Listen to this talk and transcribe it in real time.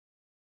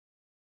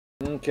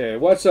Okay,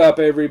 what's up,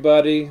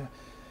 everybody?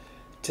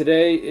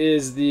 Today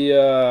is the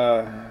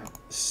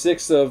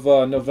 6th of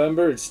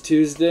November. It's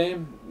Tuesday.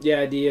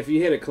 Yeah, D, if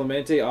you hit a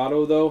Clemente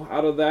auto, though,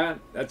 out of that,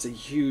 that's a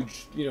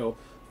huge, $400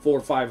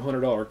 or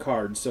 $500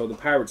 card. So the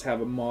Pirates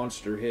have a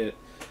monster hit.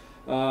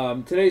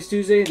 Today's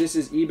Tuesday. This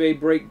is eBay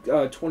Break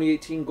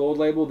 2018 Gold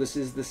Label. This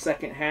is the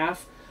second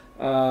half.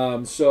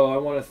 So I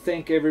want to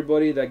thank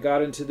everybody that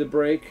got into the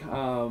break.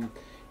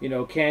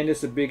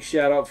 Candace, a big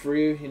shout out for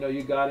you.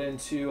 You got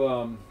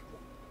into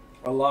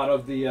a lot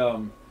of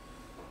the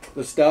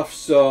stuff,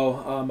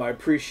 so I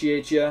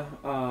appreciate you.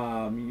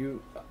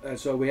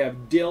 So we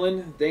have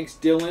Dylan. Thanks,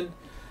 Dylan,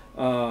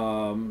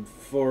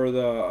 for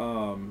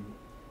the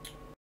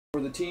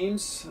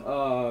teams.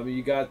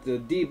 You got the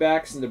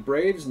D-backs and the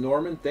Braves.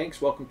 Norman,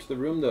 thanks. Welcome to the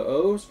room. The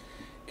O's.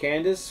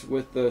 Candace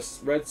with the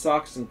Red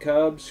Sox and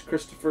Cubs.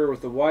 Christopher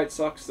with the White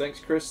Sox. Thanks,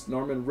 Chris.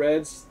 Norman,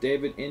 Reds.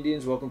 David,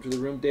 Indians. Welcome to the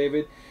room,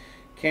 David.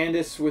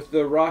 Candace with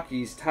the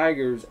Rockies,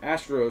 Tigers,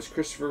 Astros.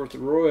 Christopher with the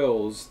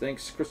Royals.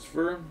 Thanks,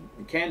 Christopher.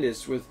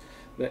 Candace with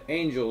the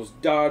Angels,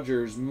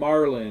 Dodgers,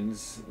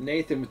 Marlins.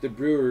 Nathan with the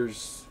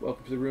Brewers.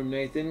 Welcome to the room,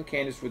 Nathan.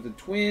 Candace with the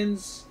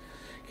Twins.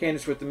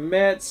 Candace with the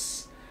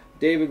Mets.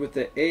 David with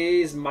the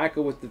A's.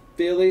 Michael with the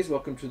Phillies.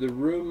 Welcome to the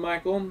room,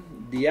 Michael.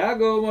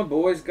 Diago, my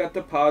boys, got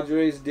the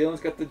Padres. Dylan's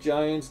got the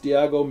Giants.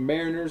 Diago,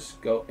 Mariners.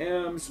 Go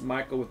M's.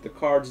 Michael with the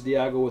Cards.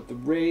 Diago with the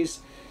Rays.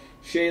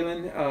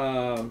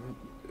 Shaylin,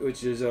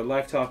 which is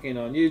Life Talking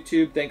on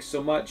YouTube. Thanks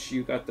so much.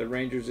 You got the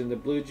Rangers and the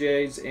Blue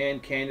Jays.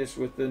 And Candace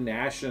with the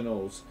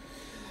Nationals.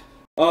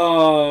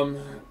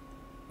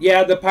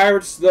 Yeah, the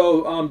Pirates,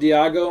 though,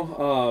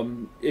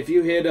 Diago, if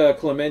you hit a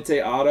Clemente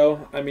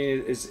auto, I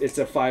mean, it's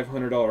a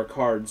 $500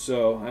 card.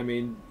 So, I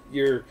mean,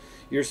 you're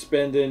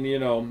spending,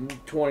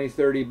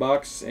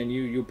 $20-30, and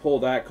you pull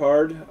that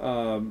card,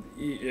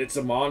 it's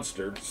a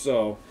monster.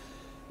 So,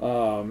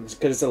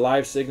 because it's a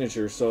live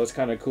signature, so it's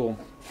kind of cool.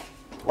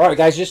 All right,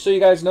 guys, just so you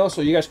guys know,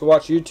 so you guys can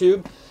watch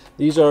YouTube,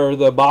 these are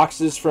the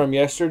boxes from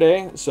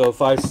yesterday. So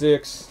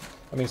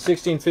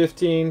 16,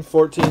 15,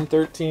 14,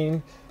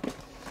 13,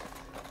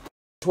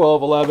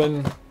 12,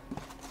 11,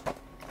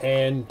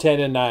 and 10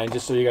 and 9,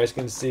 just so you guys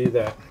can see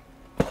that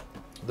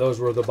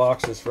those were the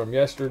boxes from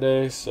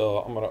yesterday. So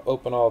I'm going to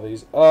open all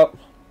these up.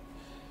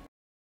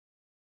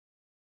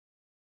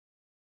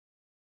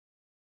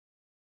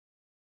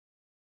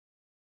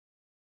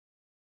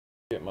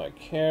 Get my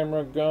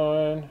camera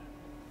going.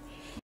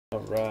 All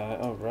right,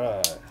 all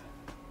right.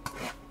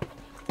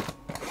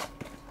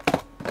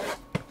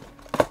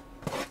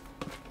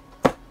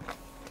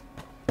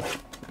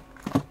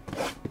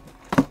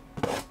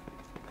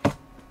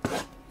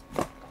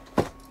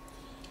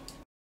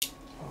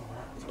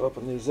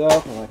 Open these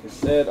up, and like I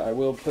said, I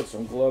will put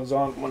some gloves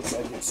on once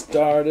I get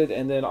started,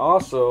 and then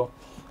also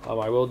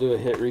I will do a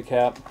hit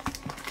recap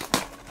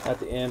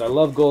at the end. I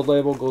love Gold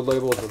Label. Gold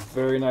Label is a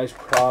very nice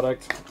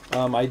product.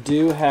 I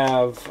do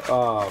have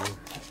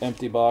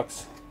empty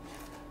box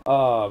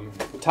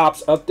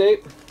Topps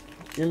update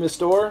in the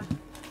store.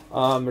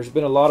 There's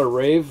been a lot of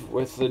rave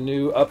with the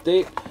new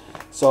update,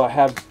 so I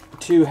have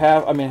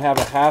I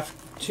have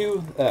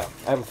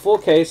a full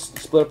case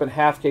split up in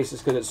half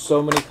cases because it's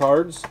so many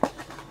cards.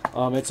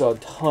 It's a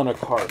ton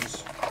of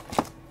cards.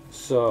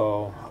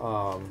 So,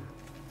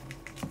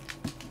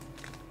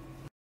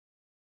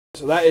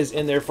 so that is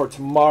in there for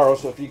tomorrow.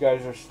 So if you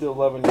guys are still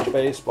loving your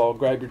baseball,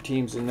 grab your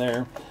teams in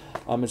there.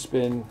 It's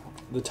been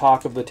the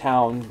talk of the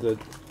town, the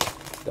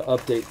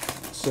update.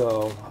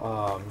 So,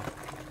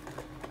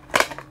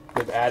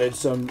 they've added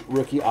some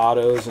rookie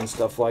autos and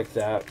stuff like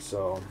that.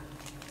 So,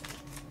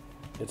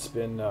 it's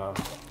been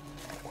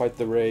quite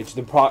the rage.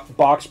 The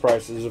box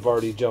prices have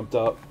already jumped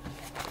up.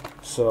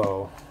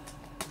 So,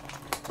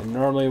 and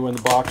normally when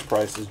the box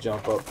prices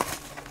jump up,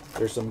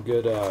 there's some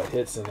good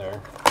hits in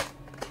there.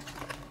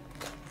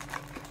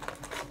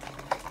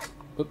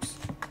 Oops.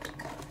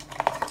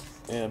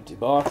 Empty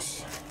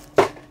box.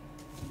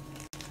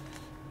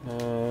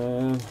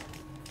 And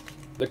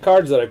the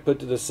cards that I put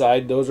to the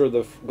side, those are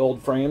the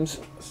gold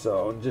frames.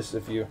 So just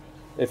if you're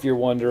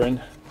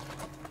wondering,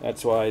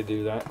 that's why I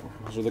do that.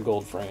 Those are the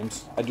gold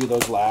frames. I do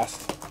those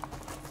last.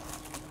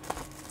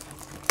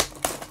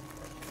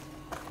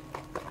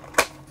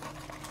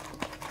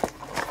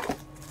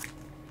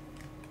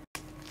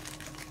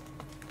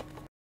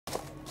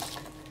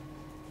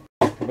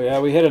 But yeah,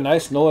 we hit a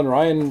nice Nolan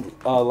Ryan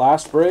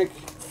last break,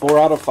 4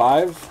 out of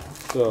 5.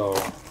 So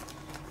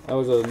that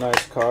was a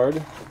nice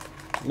card.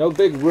 No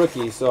big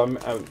rookie, so I'm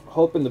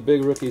hoping the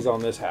big rookie's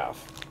on this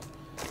half.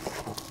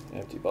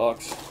 Empty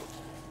box.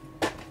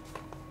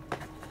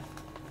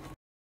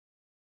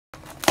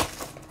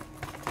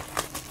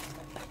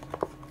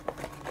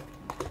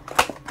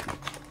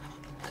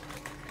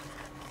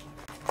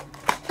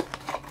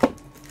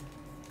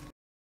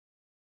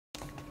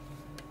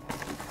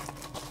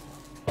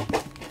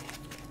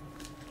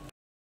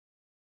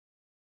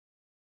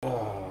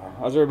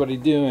 How's everybody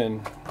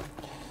doing?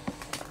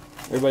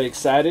 Everybody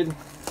excited?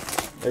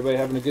 Everybody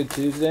having a good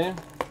Tuesday?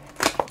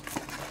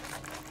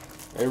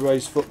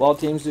 Everybody's football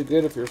teams do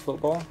good if you're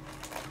football.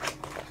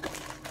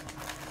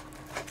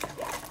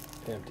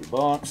 Empty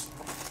box.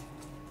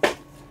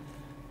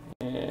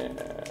 And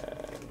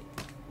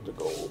the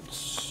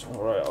golds.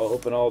 Alright, I'll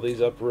open all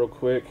these up real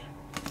quick.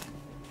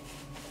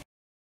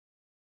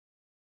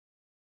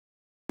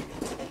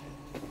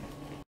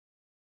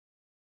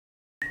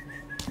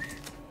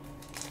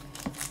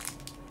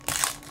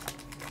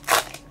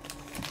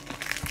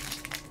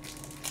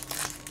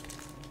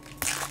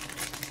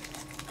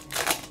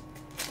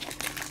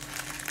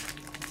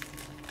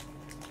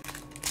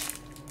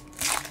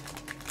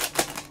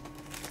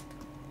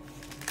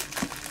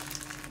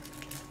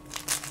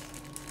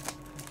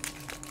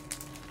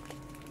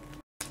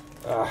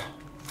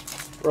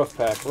 Rough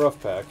pack,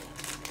 rough pack.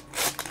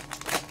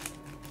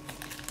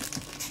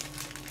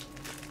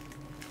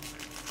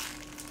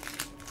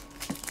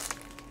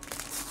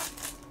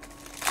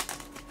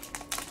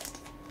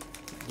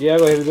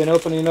 Diego, have you been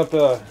opening up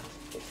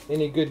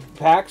any good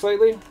packs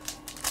lately?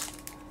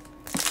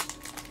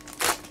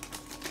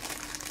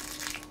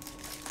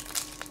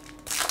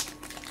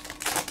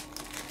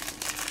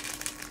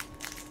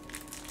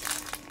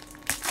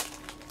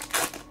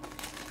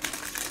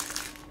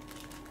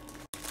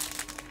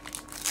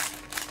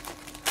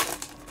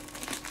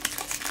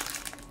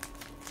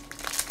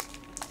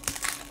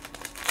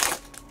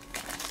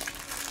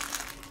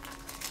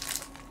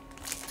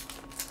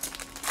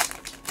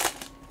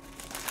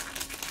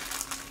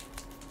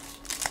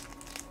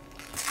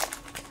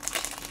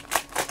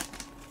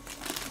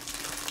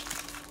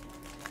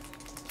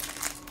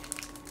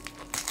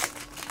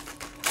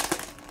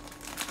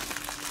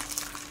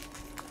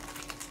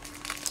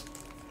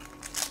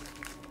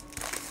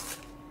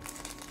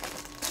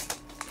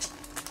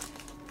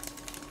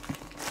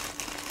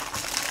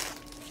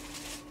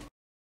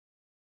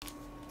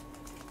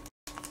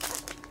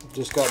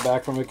 Just got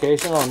back from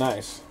vacation. Oh,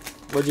 nice.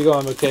 Where'd you go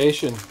on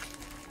vacation?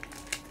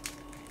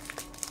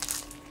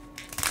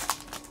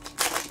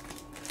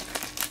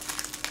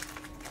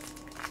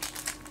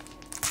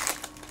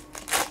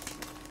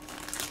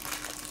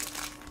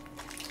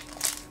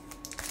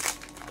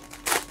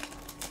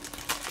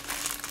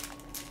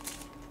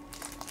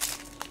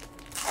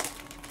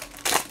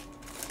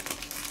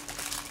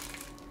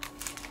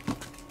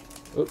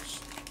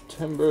 Oops.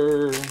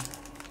 Timber.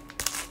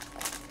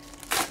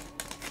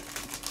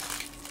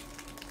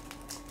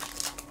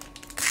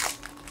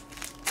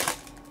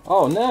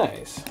 Oh,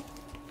 nice.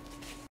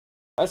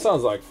 That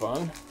sounds like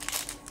fun.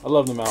 I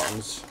love the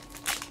mountains.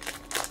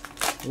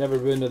 Never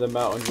been to the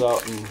mountains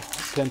out in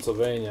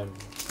Pennsylvania.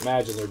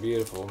 Imagine they're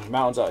beautiful.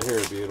 Mountains out here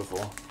are beautiful.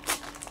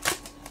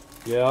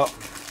 Yep.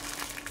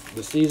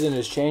 The season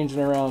is changing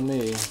around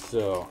me,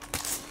 so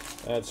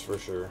that's for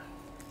sure.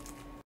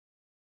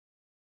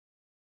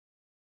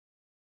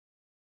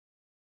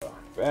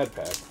 Bad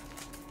pack.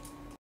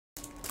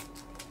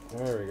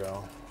 There we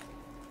go.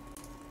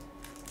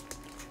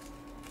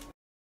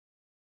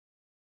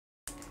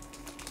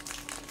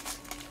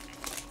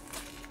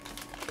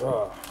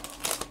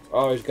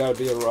 Always got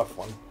to be a rough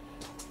one.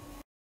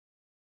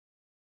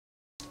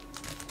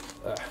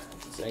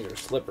 This anger's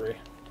slippery.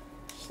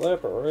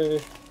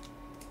 Slippery.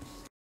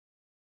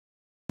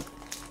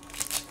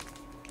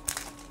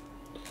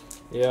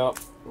 Yeah,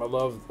 I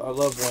love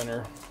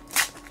winter.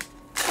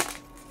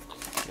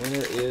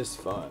 Winter is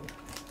fun.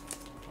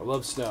 I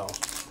love snow.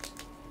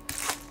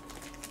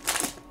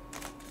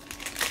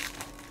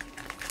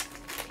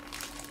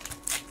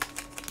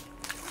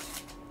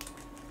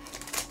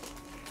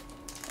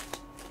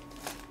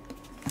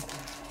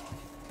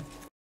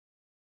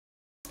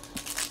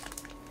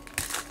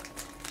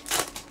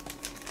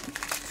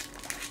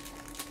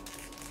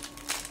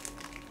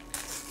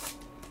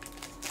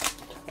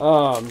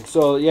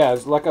 So yeah,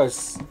 like I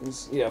was,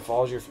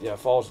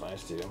 fall's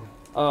nice too.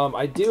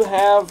 I do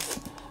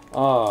have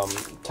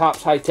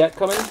Topps High Tech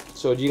coming.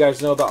 So do you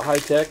guys know about High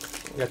Tech?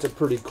 That's a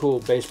pretty cool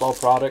baseball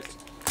product.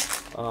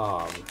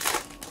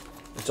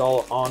 It's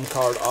all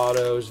on-card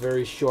autos,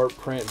 very short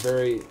print,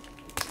 a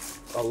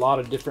lot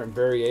of different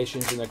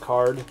variations in the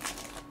card.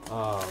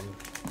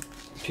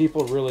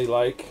 People really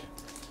like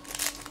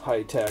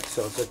High Tech,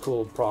 so it's a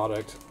cool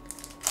product.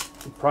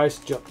 The price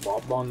jump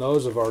on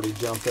those have already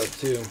jumped up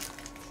too.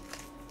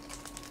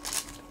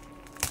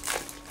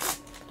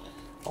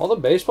 All the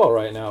baseball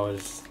right now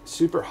is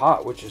super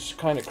hot, which is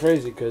kind of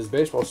crazy because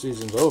baseball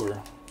season's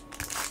over.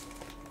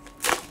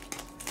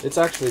 It's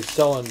actually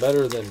selling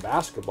better than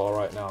basketball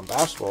right now.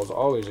 Basketball is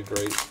always a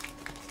great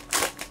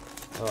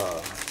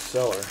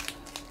seller.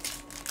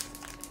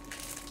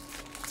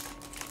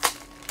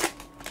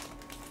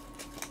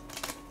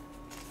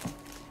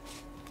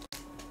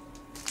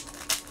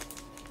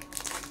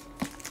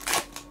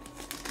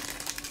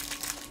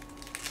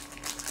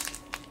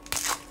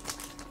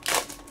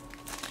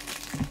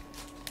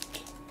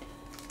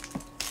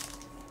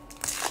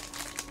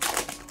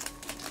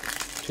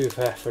 Too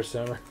fat for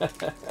summer.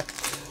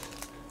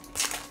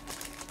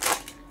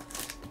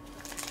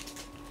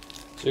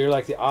 So you're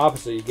like the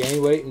opposite. You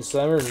gain weight in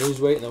summer and lose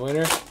weight in the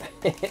winter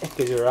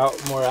because you're out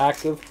more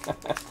active.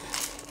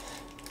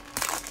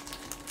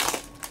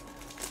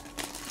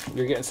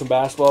 You're getting some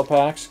basketball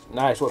packs.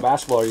 Nice. What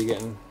basketball are you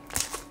getting?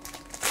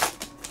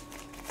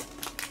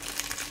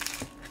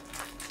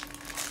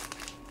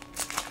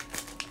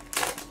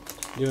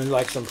 Doing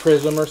like some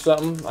Prism or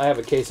something. I have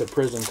a case of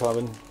Prism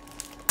coming.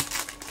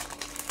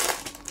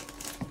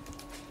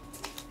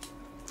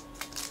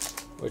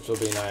 Which will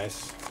be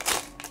nice.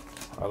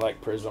 I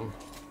like Prism.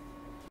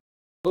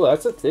 Oh,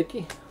 that's a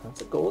thickie. That's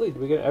a goldie. Do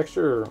we get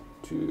extra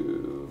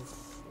 2,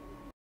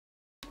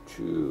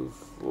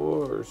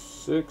 4,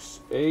 6,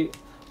 8?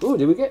 Ooh,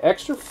 did we get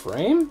extra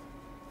frame?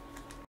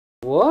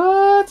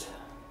 What?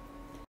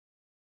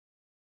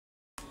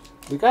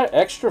 We got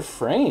extra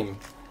frame.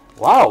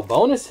 Wow,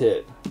 bonus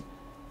hit.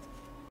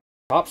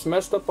 Topps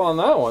messed up on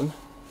that one.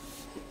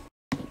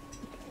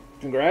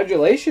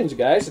 Congratulations,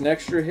 guys, an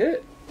extra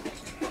hit.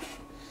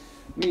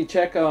 Let me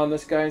check on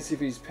this guy and see if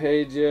he's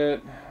paid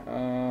yet.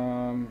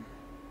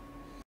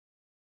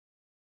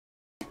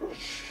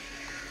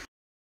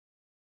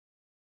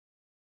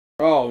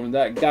 Oh,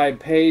 that guy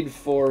paid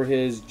for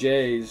his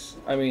Jays.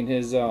 I mean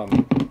his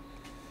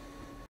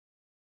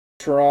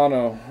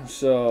Toronto.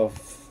 So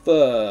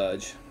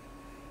fudge.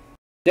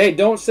 Hey,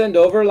 don't send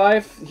over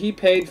life. He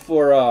paid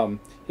for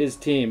his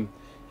team.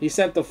 He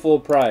sent the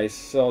full price,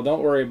 so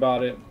don't worry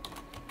about it.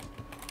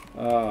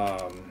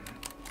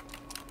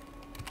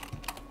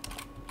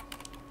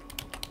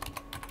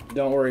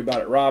 Don't worry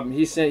about it, Rob.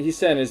 He sent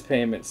his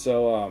payment,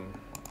 so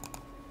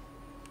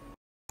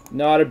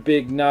not a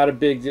big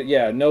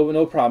yeah,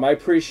 no problem. I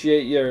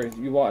appreciate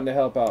you wanting to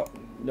help out.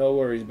 No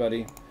worries,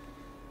 buddy.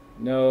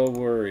 No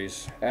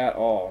worries at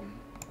all.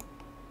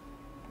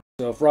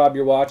 So if Rob,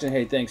 you're watching,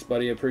 hey, thanks,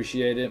 buddy.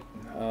 Appreciate it.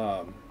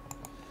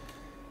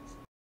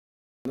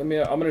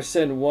 I'm gonna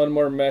send one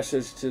more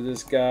message to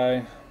this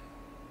guy.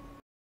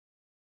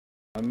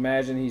 I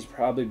imagine he's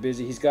probably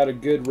busy. He's got a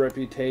good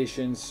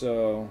reputation,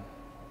 so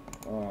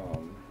I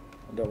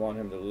don't want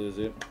him to lose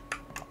it.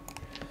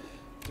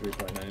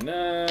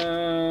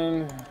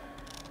 3.99.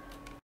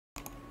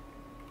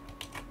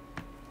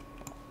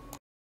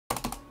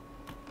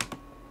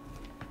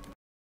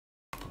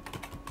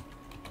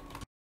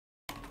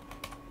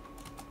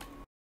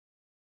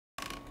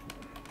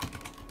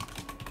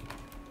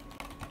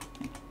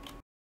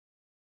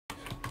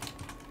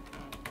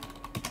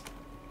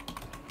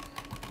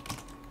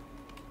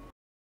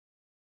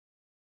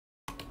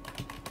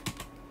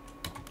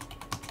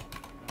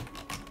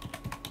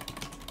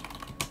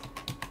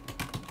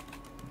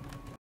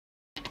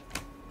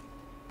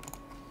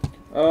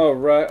 All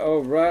right.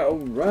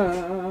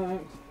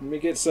 Let me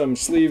get some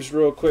sleeves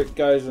real quick,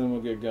 guys, and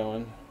we'll get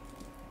going.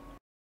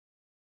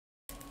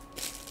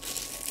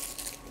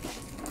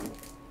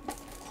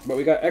 But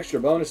we got extra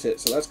bonus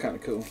hits, so that's kind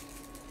of cool.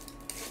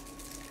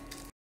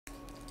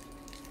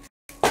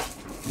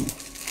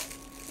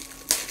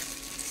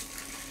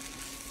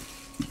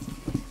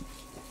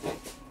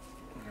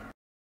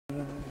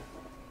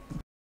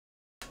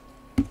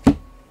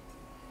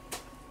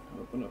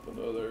 Open up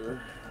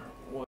another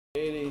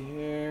 180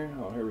 here.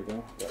 Oh, here we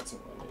go. Got some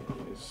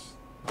 180s.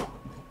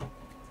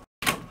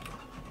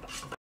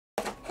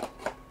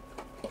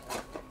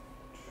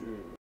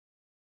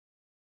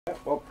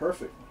 Oh,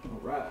 perfect.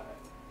 All right.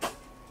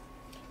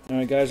 All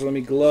right, guys, let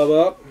me glove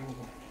up.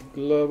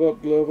 Glove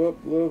up, glove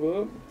up, glove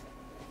up.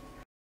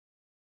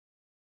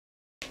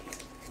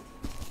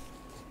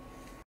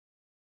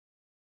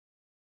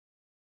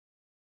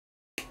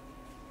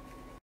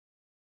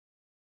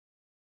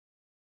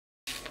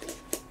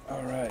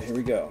 All right, here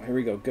we go. Here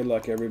we go. Good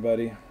luck,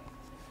 everybody.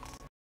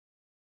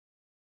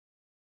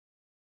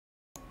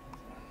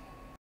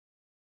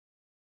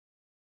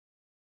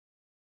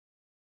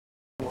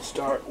 We'll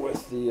start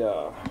with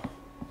the,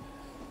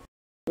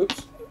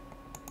 oops.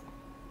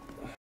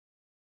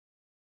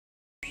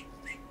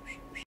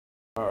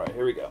 All right,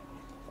 here we go.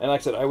 And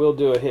like I said, I will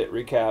do a hit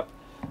recap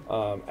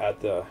at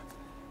the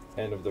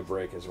end of the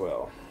break as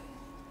well.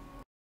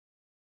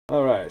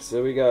 All right,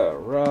 so we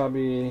got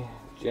Robbie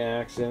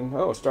Jackson.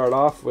 Oh, start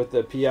off with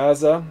the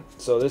Piazza.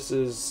 So this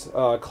is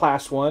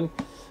class 1.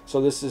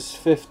 So this is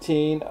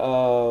 15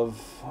 of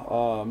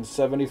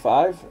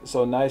 75.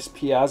 So nice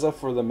Piazza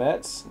for the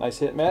Mets. Nice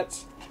hit,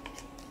 Mets.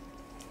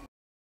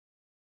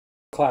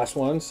 Class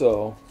 1,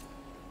 so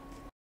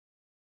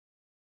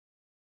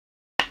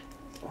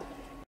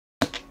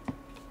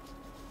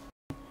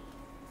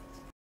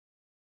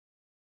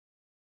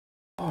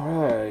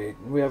alright,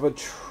 we have a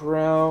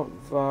Trout,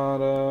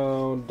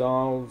 Votto,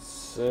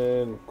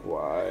 Donaldson,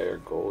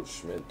 McGuire,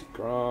 Goldschmidt,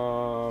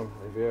 DeGrom,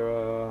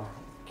 Rivera,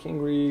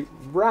 Kingery,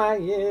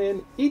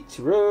 Ryan,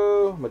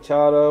 Ichiro,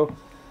 Machado.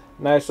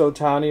 Nice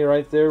Ohtani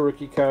right there,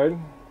 rookie card.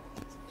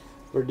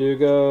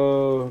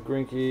 Verdugo,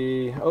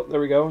 Greinke. Oh, there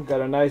we go. Got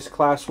a nice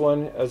class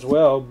 1 as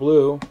well,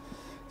 blue.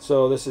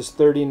 So this is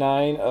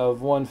 39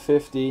 of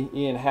 150.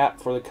 Ian Happ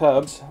for the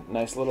Cubs.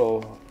 Nice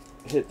little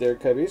hit there,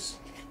 Cubbies.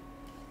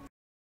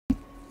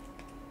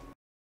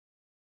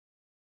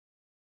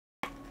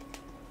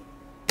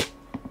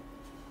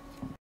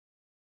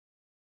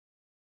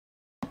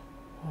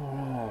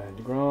 Alright,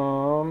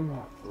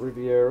 DeGrom,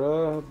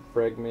 Riviera,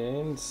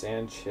 Bregman,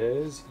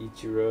 Sanchez,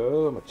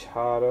 Ichiro,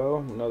 Machado,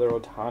 another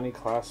Ohtani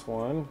class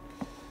 1.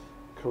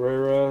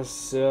 Carrera,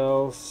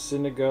 Sell,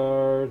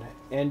 Syndergaard,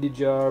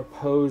 Andujar,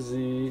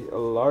 Posey,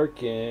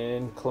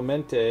 Larkin,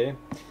 Clemente.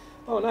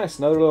 Oh, nice.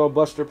 Another little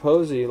Buster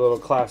Posey, little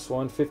Class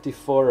 1,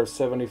 54 of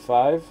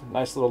 75.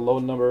 Nice little low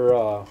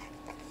number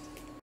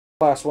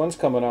Class 1's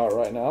coming out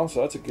right now,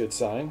 so that's a good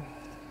sign.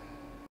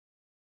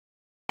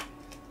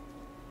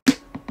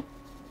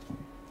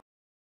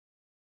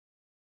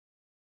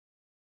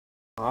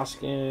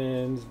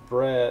 Hoskins,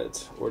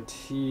 Brett,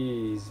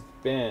 Ortiz,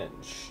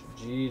 Bench,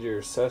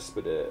 Jeter,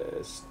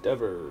 Cespedes,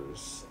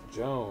 Devers,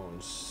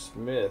 Jones,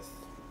 Smith,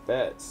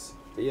 Betts,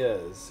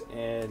 Diaz,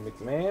 and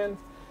McMahon.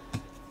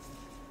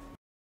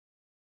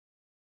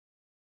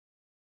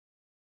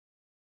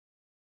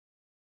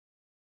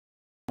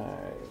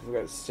 We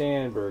got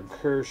Sandberg,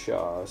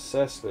 Kershaw,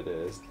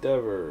 Cespedes,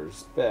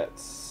 Devers,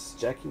 Betts,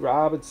 Jackie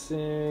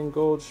Robinson,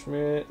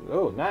 Goldschmidt.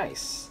 Oh,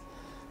 nice.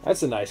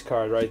 That's a nice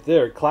card right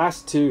there.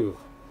 Class 2.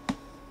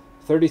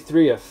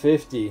 33 of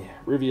 50.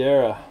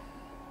 Riviera.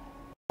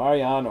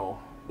 Mariano.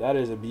 That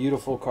is a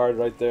beautiful card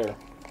right there.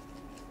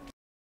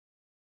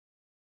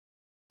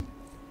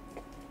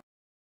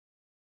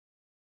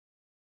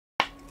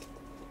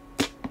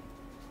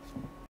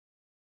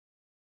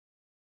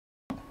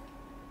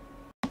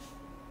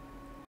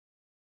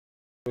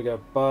 We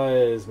got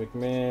Buzz,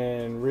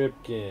 McMahon,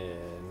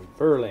 Ripken,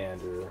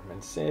 Verlander,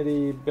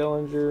 Mancini,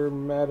 Bellinger,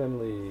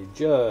 Mattingly,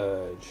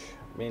 Judge,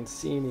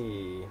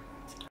 Mancini,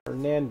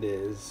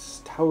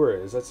 Hernandez,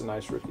 Towers. That's a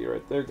nice rookie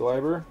right there.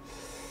 Gleiber,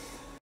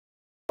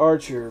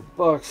 Archer,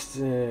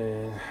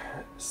 Buxton,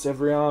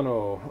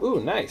 Severiano. Ooh,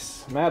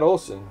 nice. Matt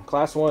Olson,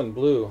 Class 1,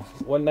 blue,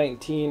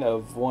 119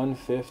 of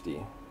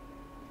 150.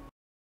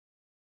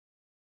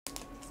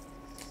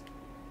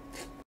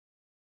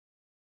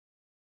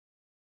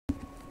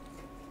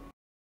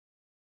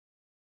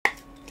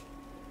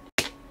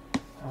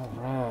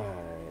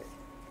 Alright.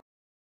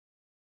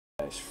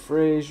 Nice.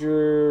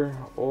 Frazier,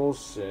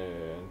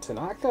 Olson,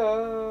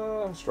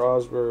 Tanaka,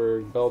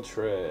 Strasburg,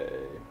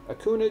 Beltre,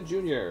 Acuna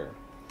Jr.,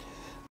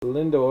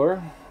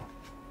 Lindor,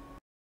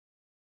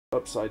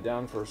 upside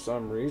down for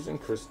some reason,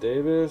 Chris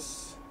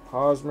Davis,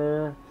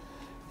 Hosmer,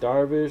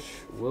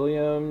 Darvish,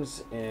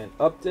 Williams, and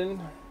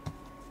Upton.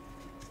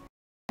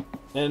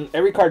 And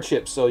every card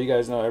ships, so you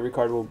guys know every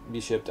card will be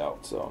shipped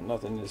out, so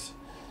nothing is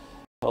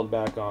held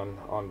back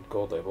on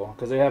Gold Label,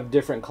 because they have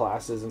different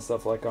classes and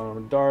stuff like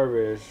on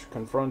Darvish,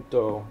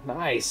 Confronto.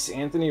 Nice.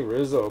 Anthony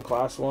Rizzo,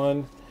 Class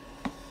 1.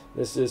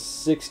 This is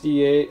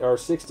 68 or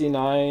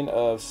 69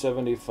 of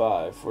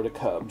 75 for the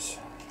Cubs.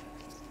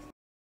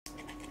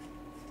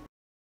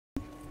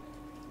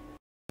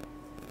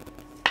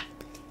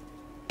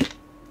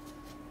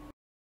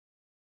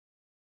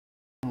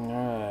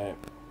 Alright.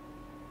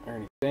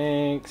 Ernie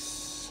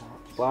Banks,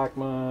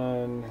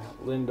 Blackmon,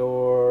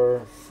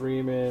 Lindor,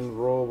 Freeman,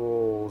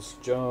 Robles,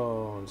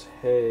 Jones,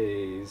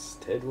 Hayes,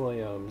 Ted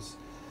Williams,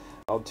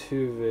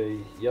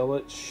 Altuve,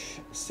 Yelich,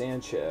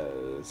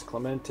 Sanchez,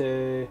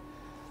 Clemente,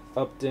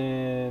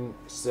 Upton,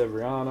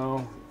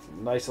 Severiano.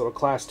 Nice little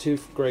Class 2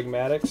 Greg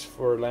Maddux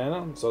for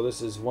Atlanta. So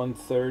this is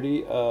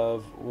 130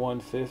 of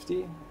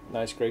 150.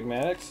 Nice Greg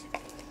Maddux.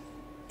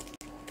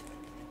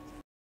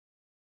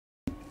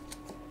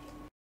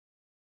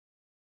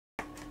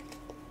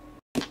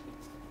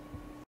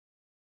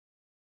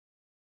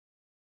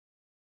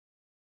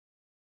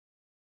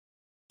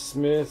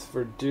 Smith,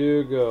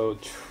 Verdugo,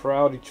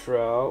 Trouty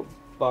Trout,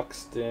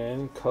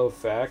 Buxton,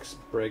 Koufax,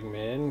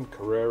 Bregman,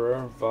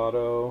 Carrera,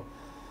 Votto,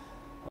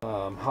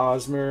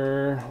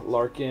 Hosmer,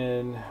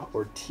 Larkin,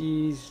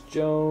 Ortiz,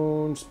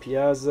 Jones,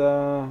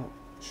 Piazza,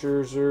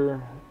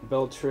 Scherzer,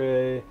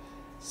 Beltre,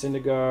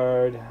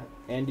 Syndergaard,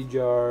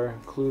 Andujar,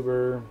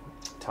 Kluber,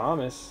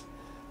 Thomas,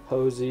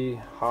 Posey,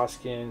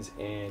 Hoskins,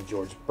 and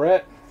George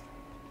Brett.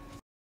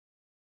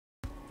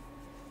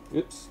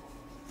 Oops.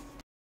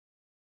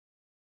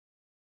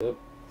 Yep.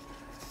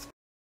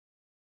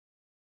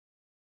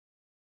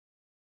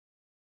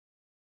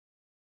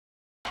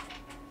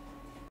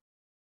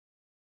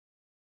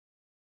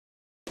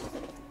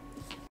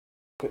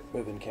 Quit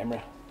moving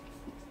camera.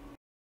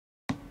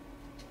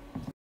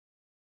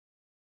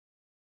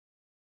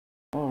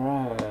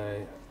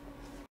 Alright.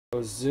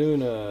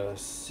 Ozuna,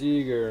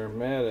 Seager,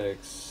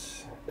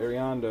 Maddox,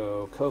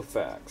 Ariando,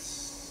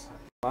 Koufax,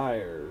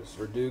 Myers,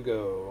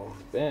 Verdugo,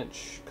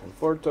 Bench,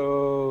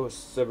 Conforto,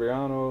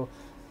 Severiano,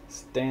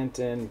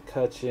 Stanton,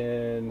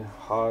 Cutchin,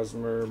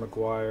 Hosmer,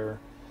 McGuire,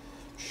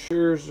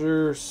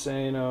 Scherzer,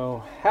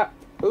 Sano, Happ.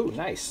 Oh,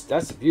 nice.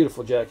 That's a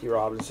beautiful Jackie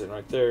Robinson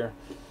right there.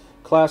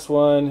 Class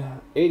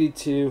 1,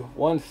 82,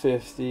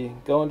 150.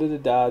 Going to the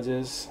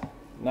Dodgers.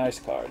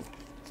 Nice card.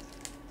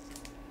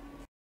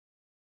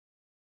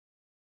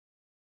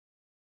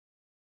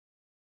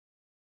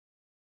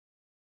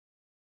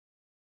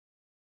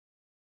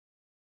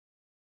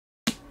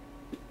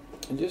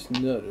 I just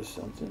noticed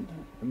something.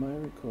 Am I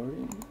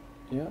recording?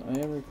 Yeah, I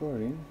am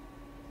recording.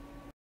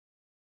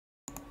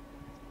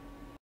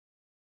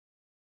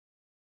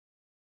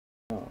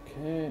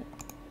 Okay.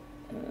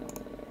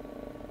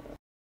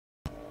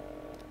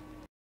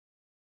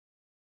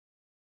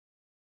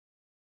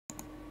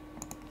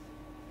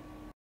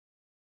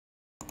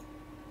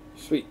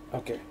 Sweet.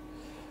 Okay.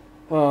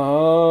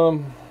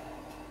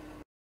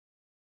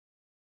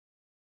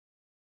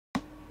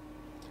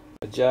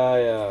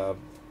 Ajaya,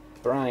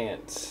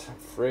 Bryant,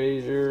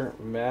 Frazier,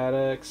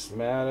 Maddox,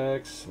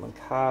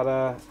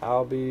 Mancada,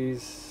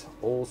 Albies,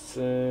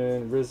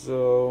 Olson,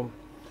 Rizzo,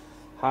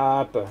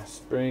 Hop,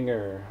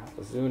 Springer,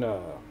 Ozuna,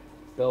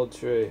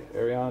 Beltre,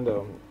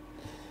 Ariando,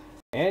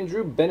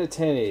 Andrew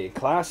Benintendi,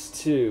 Class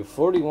 2,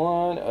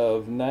 41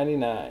 of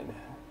 99.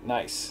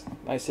 Nice.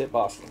 Nice hit,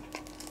 Boston.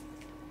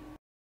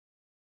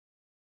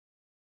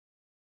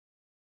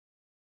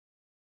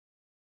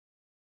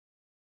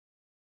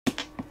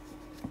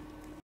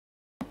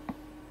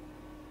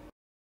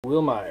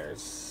 Will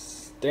Myers,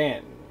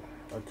 Stanton,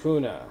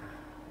 Acuna,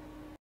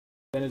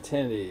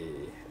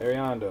 Benintendi,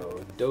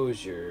 Ariando,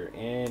 Dozier,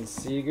 and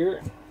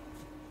Seager.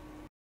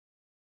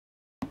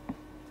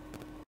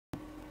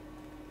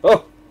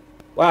 Oh,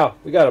 wow,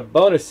 we got a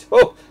bonus.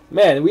 Oh,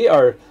 man, we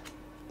are...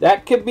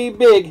 That could be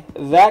big.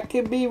 That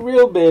could be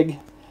real big.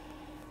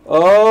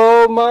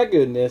 Oh, my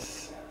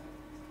goodness.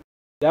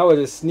 That was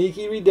a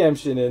sneaky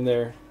redemption in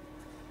there.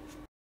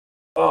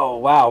 Oh,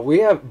 wow. We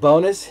have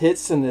bonus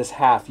hits in this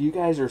half. You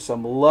guys are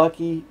some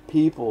lucky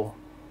people.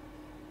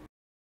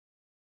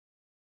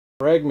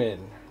 Bregman,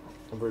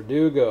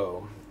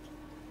 Verdugo,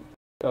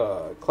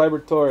 Kleber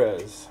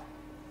Torres,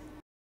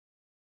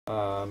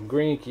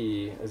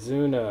 Greinke,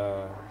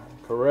 Ozuna,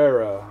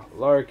 Carrera,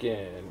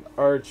 Larkin,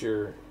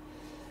 Archer,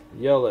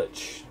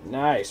 Yelich.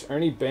 Nice.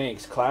 Ernie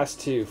Banks, Class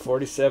 2,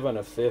 47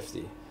 of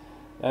 50.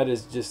 That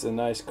is just a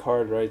nice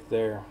card right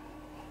there.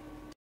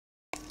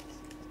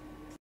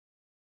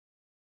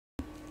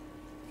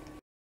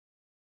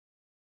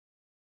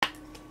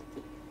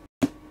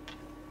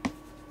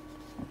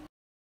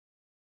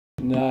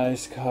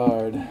 Nice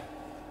card.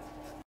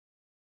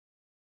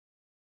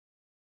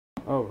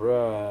 All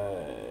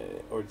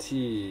right.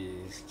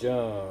 Ortiz,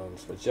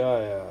 Jones,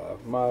 Mejia,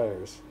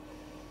 Myers,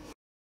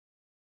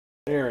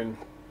 Aaron,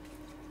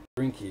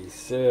 Greinke,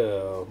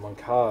 Sale,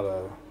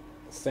 Moncada,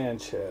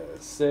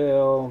 Sanchez,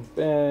 Sale,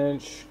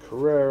 Bench,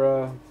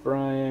 Carrera,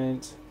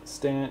 Bryant,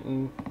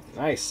 Stanton.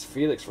 Nice.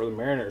 Felix for the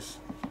Mariners.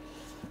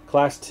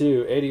 Class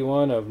 2,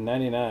 81 of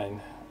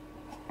 99.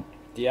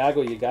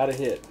 Diago, you got to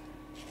hit.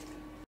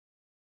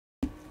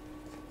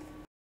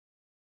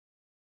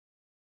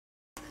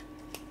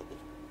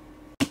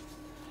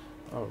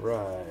 All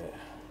right.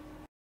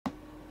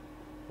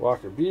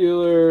 Walker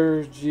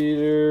Buehler,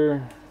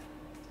 Jeter,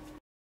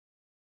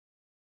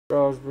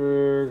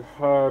 Strasburg,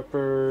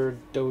 Harper,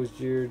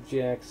 Dozier,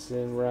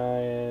 Jackson,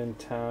 Ryan,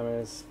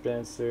 Thomas,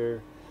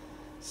 Spencer,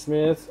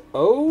 Smith.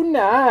 Oh,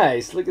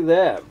 nice. Look at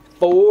that.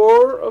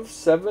 4 of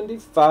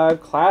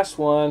 75, Class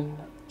 1,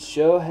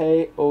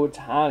 Shohei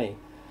Ohtani.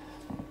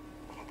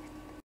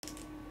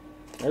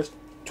 There's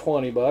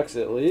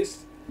 $20 at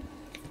least.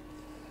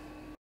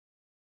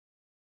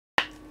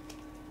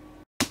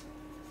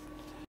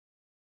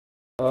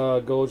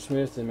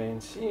 Goldschmidt and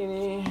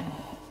Mancini.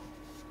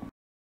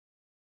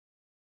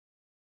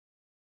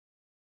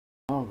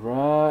 All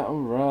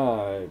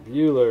right.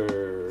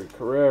 Buehler,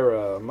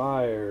 Carrera,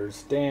 Myers,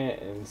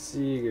 Stanton,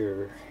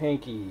 Seager,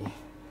 Henke,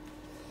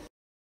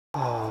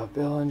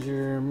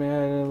 Bellinger,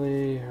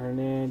 Manley,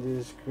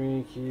 Hernandez,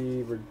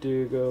 Greinke,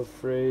 Verdugo,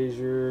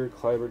 Frazier,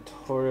 Kleber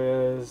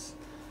Torres,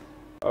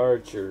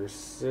 Archer,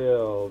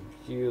 Sill,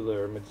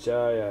 Buehler,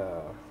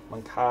 Mejia,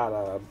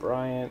 Moncada,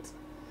 Bryant,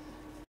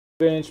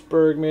 Bench,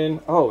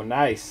 Bergman. Oh,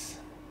 nice.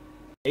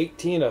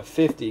 18 of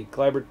 50,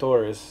 Kleber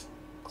Torres,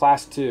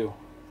 Class 2.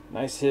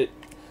 Nice hit.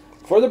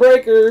 For the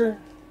breaker.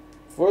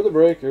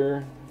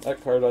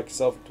 That card I could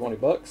sell for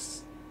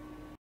 $20.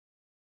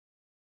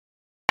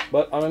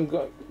 But I'm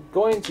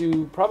going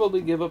to probably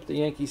give up the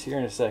Yankees here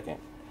in a second.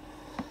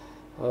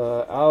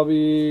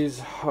 Albies,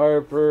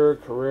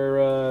 Harper,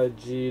 Carrera,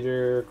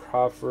 Jeter,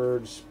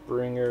 Crawford,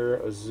 Springer,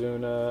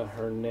 Ozuna,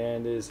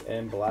 Hernandez,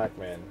 and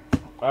Blackman.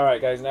 All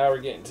right, guys, now we're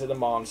getting to the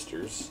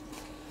monsters.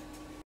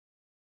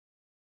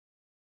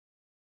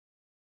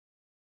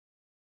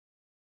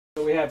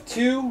 So we have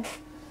two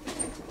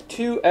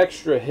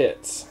extra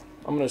hits.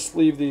 I'm going to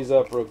sleeve these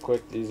up real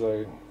quick. These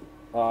are...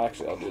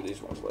 actually, I'll do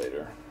these ones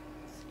later.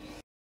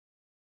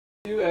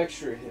 2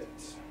 extra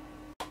hits.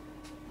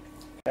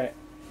 Okay.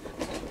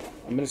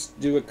 I'm going to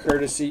do a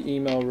courtesy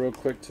email real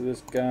quick to this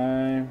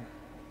guy.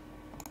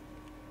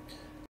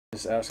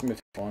 Just ask him if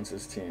he wants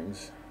his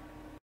teams.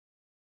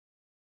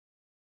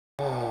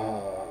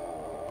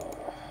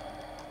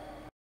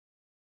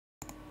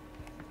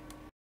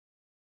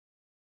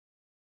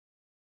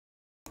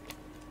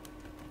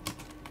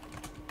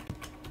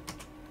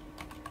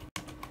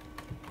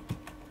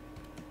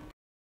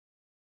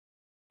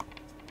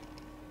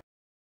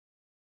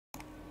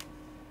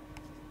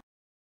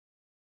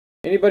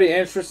 Anybody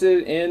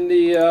interested in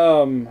the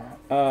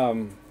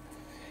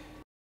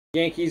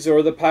Yankees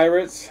or the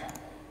Pirates?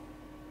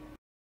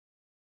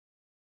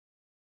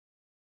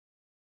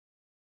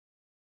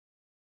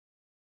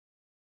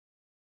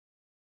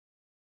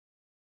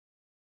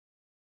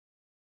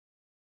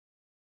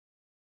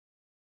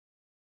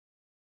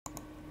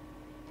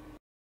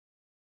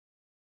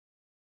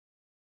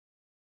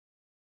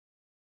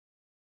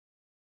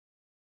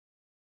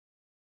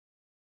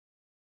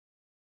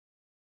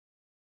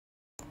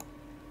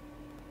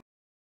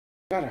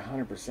 got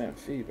 100%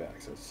 feedback,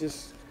 so it's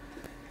just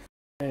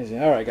amazing.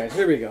 All right, guys,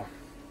 here we go.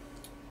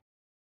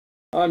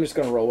 I'm just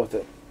gonna roll with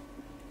it.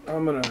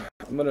 I'm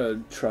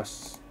gonna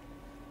trust.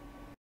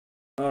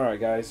 All right,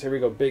 guys, here we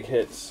go. Big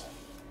hits.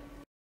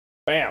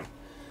 Bam.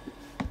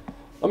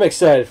 I'm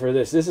excited for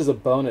this. This is a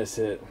bonus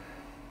hit.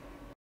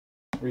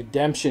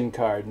 Redemption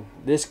card.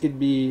 This could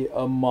be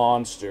a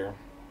monster.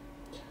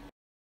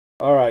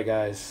 All right,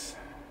 guys.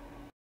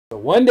 So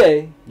one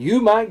day you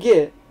might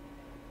get.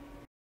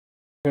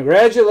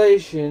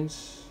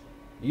 Congratulations.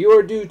 You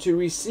are due to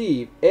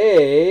receive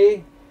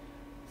a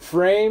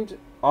framed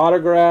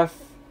autograph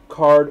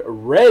card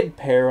red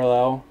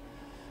parallel.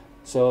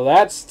 So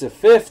that's to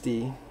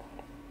 50.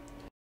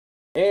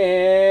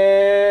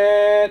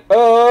 And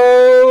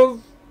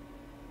of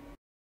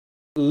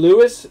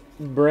Lewis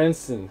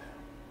Brinson.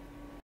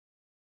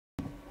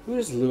 Who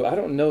does Lewis? I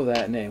don't know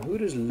that name. Who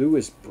does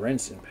Lewis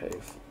Brinson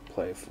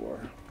play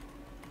for?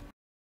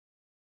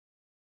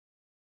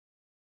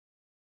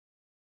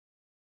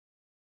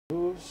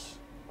 Lewis?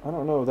 I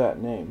don't know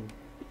that name.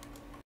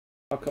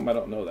 How come I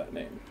don't know that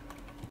name?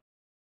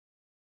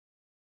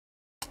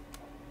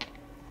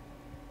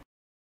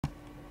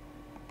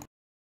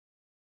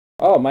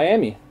 Oh,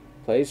 Miami.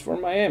 Plays for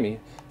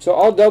Miami. So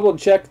I'll double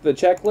check the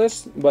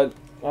checklist, but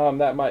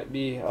that might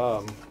be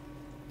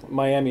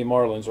Miami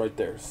Marlins right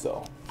there.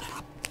 So,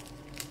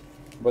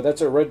 but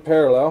that's a red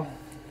parallel.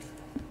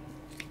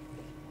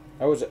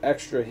 That was an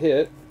extra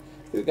hit.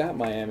 Who got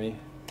Miami?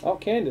 Oh,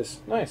 Candace.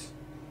 Nice.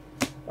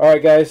 All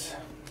right, guys.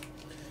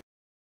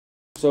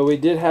 So we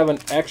did have an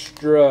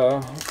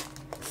extra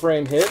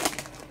frame hit.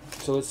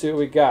 So let's see what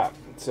we got.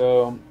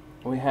 So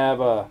we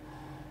have a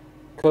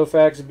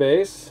Koufax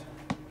base.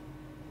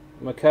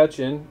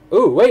 McCutchen.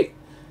 Ooh, wait.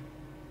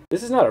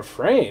 This is not a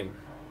frame.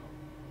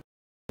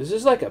 This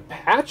is like a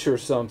patch or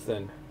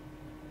something.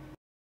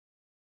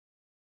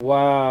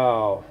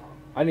 Wow.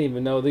 I didn't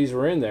even know these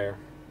were in there.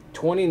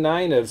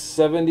 29 of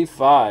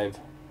 75.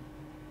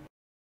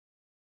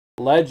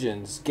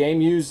 Legends. Game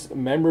used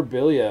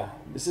memorabilia.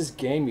 This is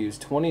game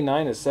used.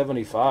 29 of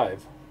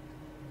 75.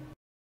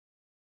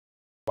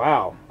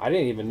 Wow. I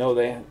didn't even know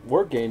they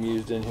were game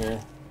used in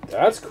here.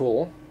 That's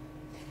cool.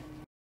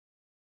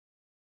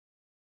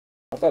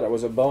 I thought it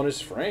was a bonus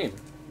frame,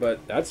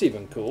 but that's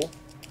even cool.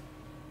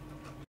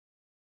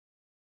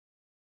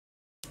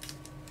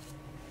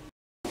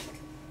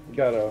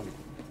 Got a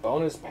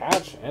bonus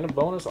patch and a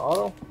bonus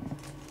auto.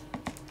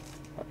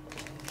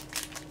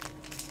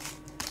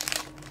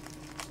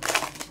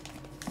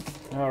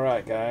 All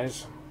right,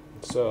 guys.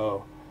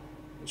 So,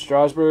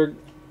 Strasburg,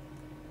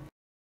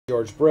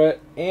 George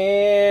Brett,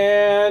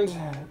 and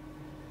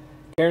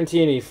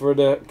Carantini for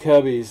the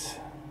Cubbies.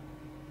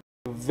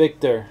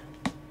 Victor.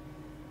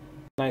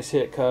 Nice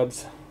hit,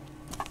 Cubs.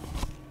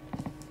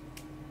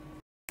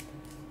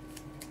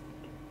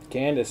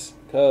 Candace,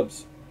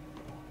 Cubs.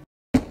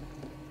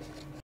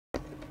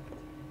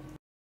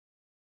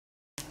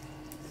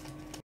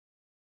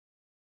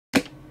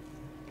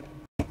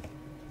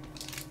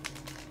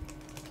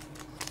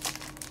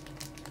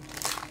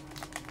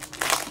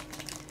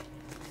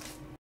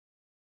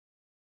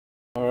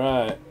 All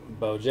right,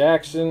 Bo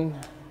Jackson,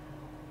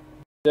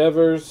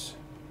 Devers,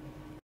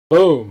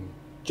 boom.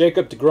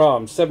 Jacob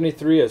deGrom,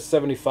 73 of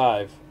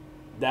 75.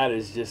 That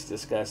is just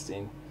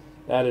disgusting.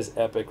 That is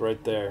epic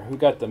right there. Who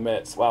got the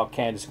Mets? Wow,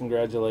 Candace,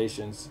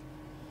 congratulations.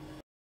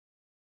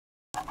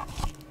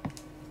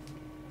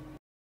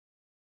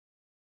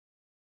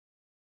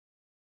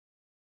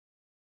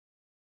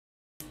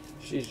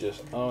 She's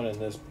just owning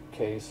this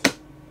case.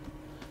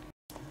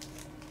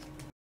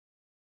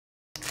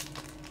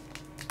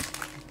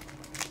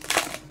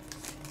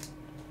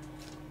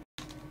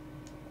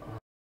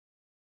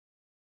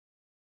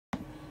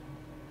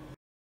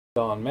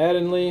 Don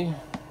Mattingly,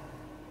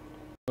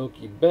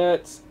 Mookie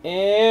Betts,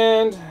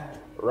 and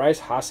Rice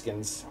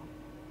Hoskins.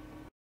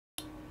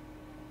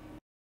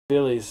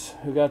 Phillies.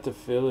 Who got the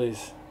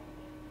Phillies?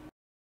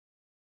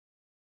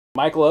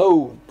 Michael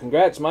O.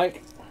 Congrats,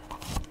 Mike.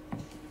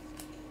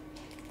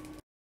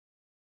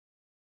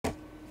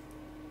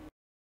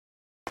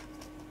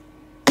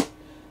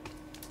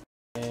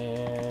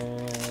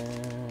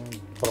 And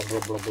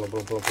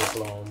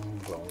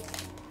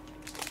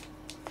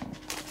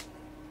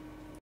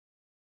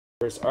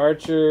Chris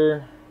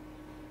Archer,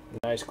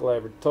 nice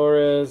Gleyber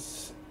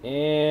Torres,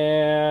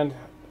 and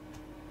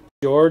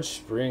George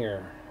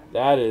Springer.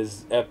 That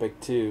is epic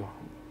too,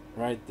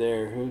 right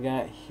there. Who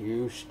got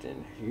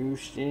Houston?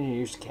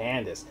 Houston.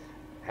 Candace,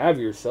 have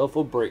yourself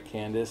a break,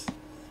 Candace.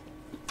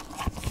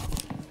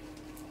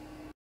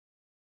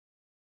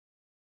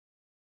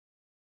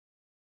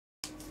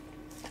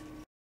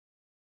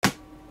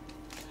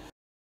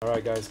 All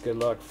right, guys. Good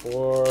luck.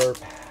 4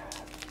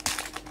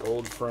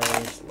 gold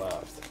frames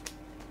left.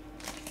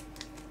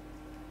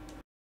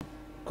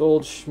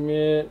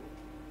 Goldschmidt,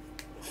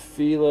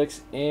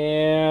 Felix,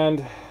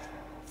 and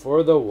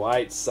for the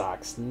White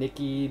Sox,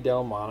 Nicky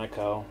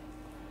Delmonico.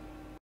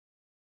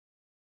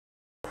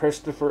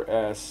 Christopher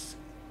S.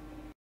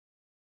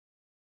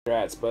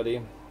 Congrats,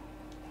 buddy.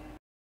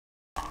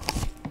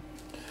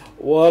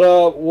 What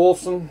up,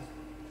 Wolfson?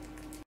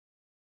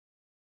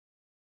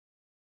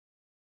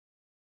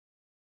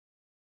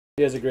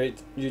 He has a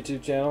great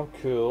YouTube channel.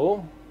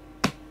 Cool.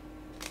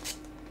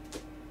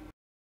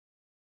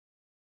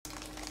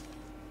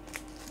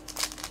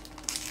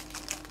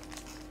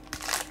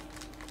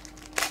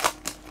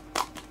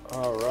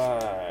 All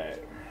right.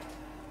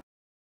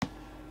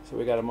 So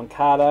we got a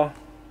Moncada,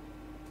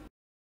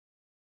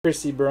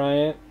 Chrissy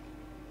Bryant,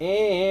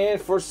 and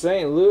for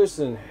St.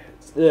 Louis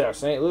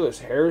St. Louis,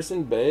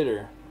 Harrison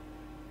Bader.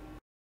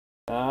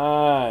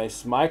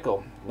 Nice,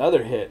 Michael.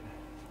 Another hit.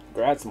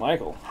 Congrats,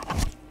 Michael.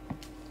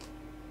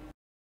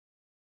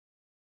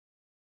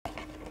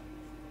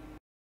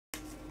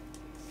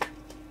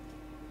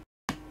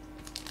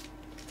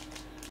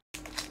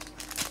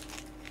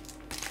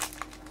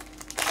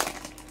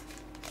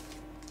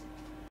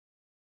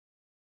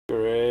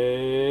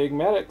 Greg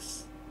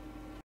Maddux.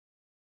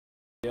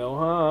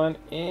 Johan.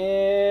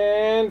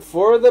 And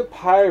for the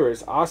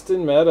Pirates,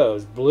 Austin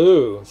Meadows.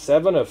 Blue.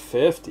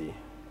 7/50.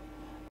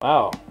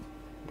 Wow.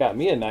 Got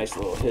me a nice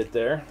little hit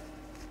there.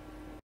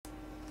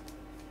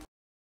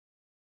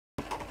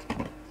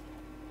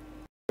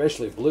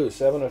 Especially blue.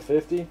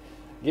 7/50.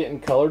 Getting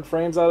colored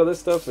frames out of this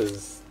stuff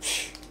is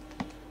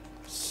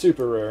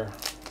super rare.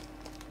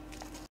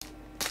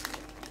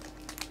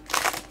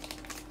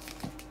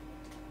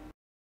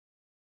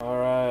 All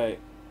right.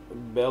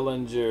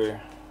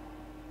 Bellinger.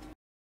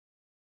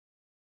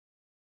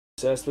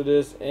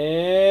 Cespedes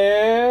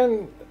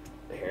and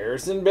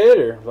Harrison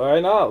Bader. Why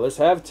not? Let's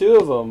have two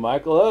of them.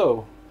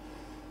 Michael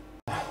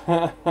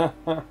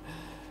O.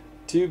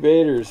 Two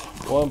Baders,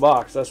 one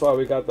box. That's why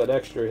we got that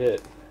extra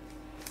hit.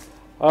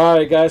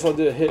 Alright, guys, I'll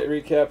do a hit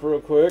recap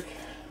real quick.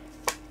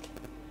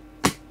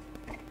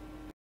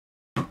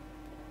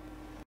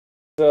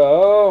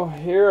 So,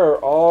 here are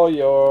all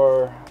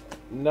your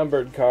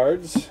numbered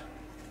cards.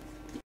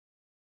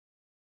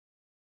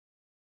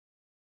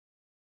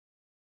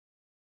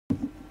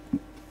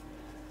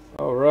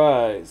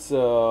 Alright,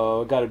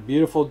 so got a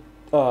beautiful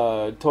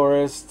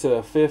Torres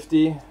to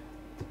 50,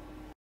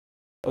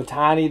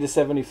 Ohtani to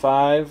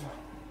 75,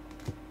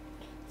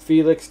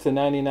 Felix to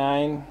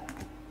 99,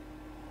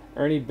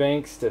 Ernie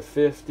Banks to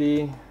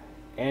 50,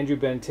 Andrew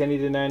Benintendi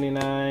to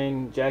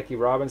 99, Jackie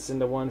Robinson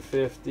to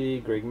 150,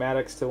 Greg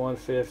Maddux to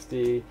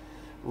 150,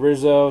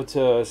 Rizzo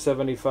to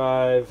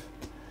 75,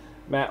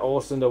 Matt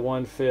Olson to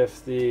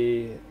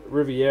 150,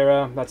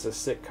 Riviera, that's a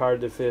sick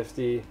card to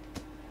 50,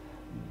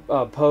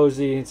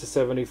 Posey to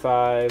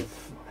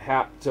 75,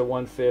 Happ to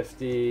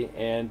 150,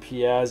 and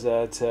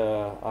Piazza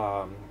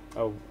to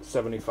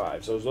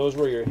 75. So those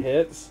were your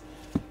hits.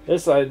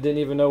 This I didn't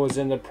even know was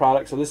in the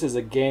product. So this is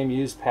a game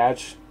used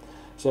patch.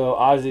 So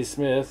Ozzie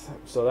Smith.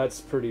 So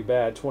that's pretty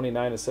bad.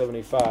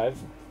 29/75.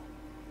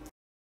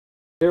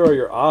 Here are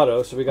your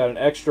autos. So we got an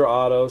extra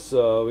auto.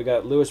 So we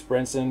got Lewis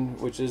Brinson,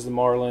 which is the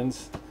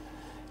Marlins.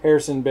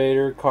 Harrison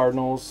Bader,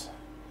 Cardinals.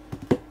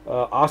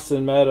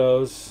 Austin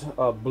Meadows,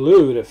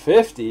 blue to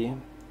 50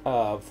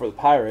 for the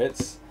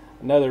Pirates.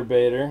 Another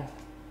Bader.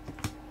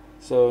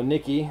 So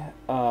Nicky,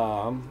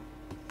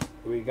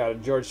 we got a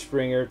George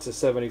Springer to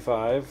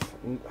 75.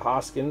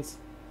 Hoskins,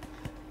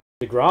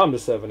 DeGrom to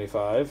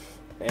 75,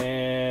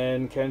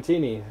 and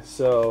Cantini.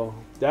 So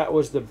that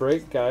was the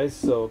break, guys.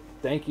 So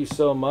thank you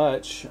so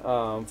much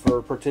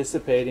for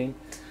participating.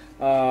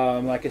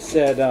 Like I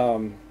said,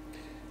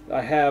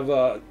 I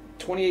have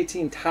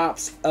 2018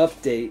 Topps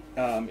update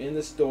in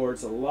the store.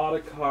 It's a lot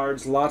of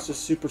cards, lots of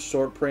super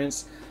short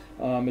prints.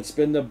 It's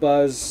been the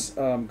buzz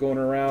going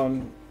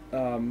around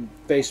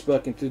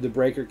Facebook and through the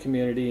breaker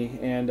community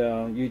and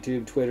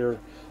YouTube, Twitter,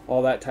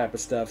 all that type of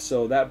stuff.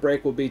 So that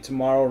break will be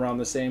tomorrow around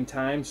the same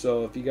time.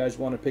 So if you guys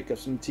want to pick up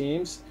some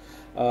teams,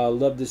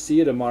 love to see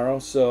you tomorrow.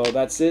 So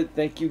that's it.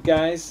 Thank you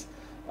guys,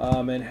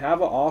 and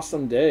have an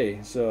awesome day.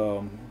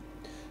 So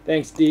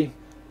thanks, D.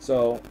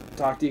 So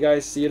talk to you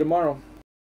guys. See you tomorrow.